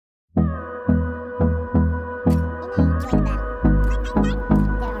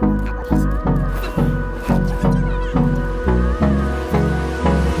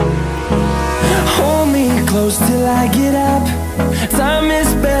close till I get up. Time is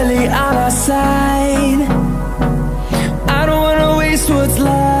barely on our side. I don't wanna waste what's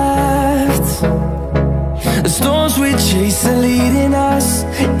left. The storms we chase are leading us,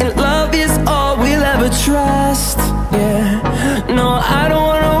 and love is all we'll ever trust. Yeah, no, I don't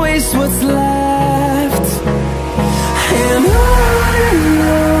wanna waste what's left. And on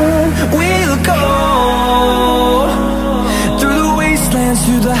we'll go, through the wastelands,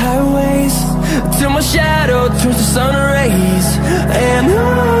 through the highways, till my shadow turns to sun rays. And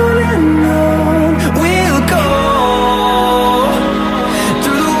on we'll go,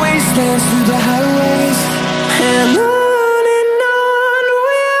 through the wastelands, through the highways, and on we'll go.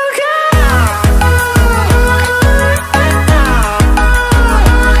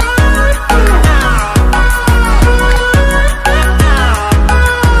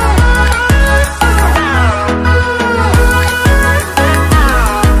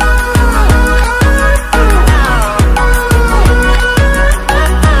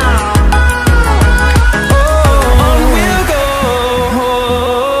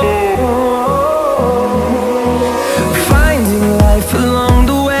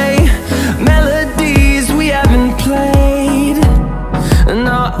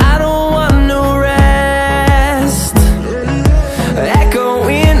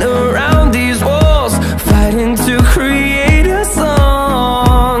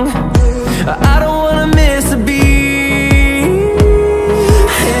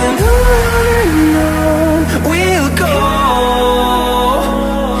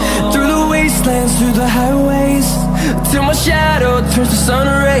 Through the highways, till my shadow turns to sun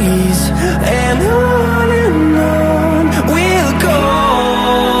rays. And on we'll go,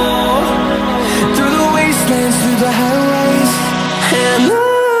 through the wastelands, through the highways, and on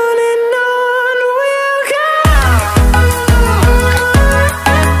we'll go.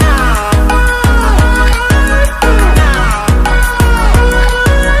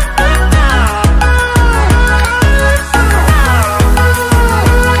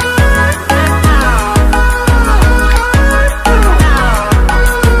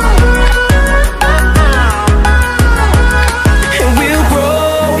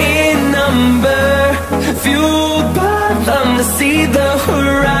 See the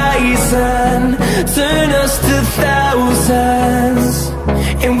horizon, turn us to thousands,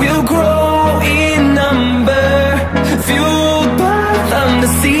 and we'll grow in number, fueled by them. To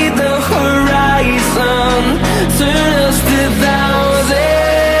see the horizon, turn us to thousands,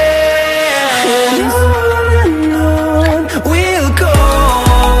 and on we'll go,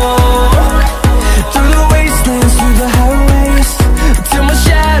 through the wastelands, through the highways, till my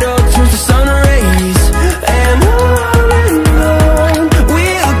shadow turns to sun rays. And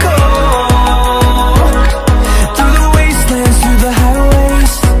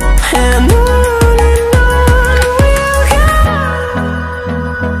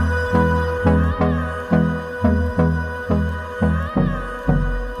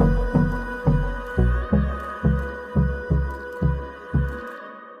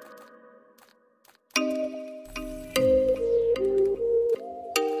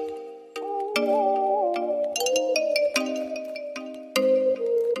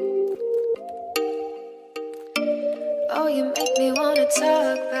oh, you make me wanna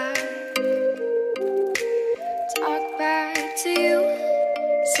talk back to you.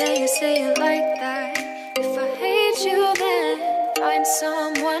 Say it like that. If I hate you, then find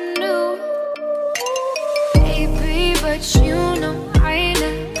someone new. Baby, but you know I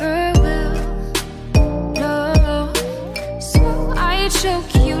never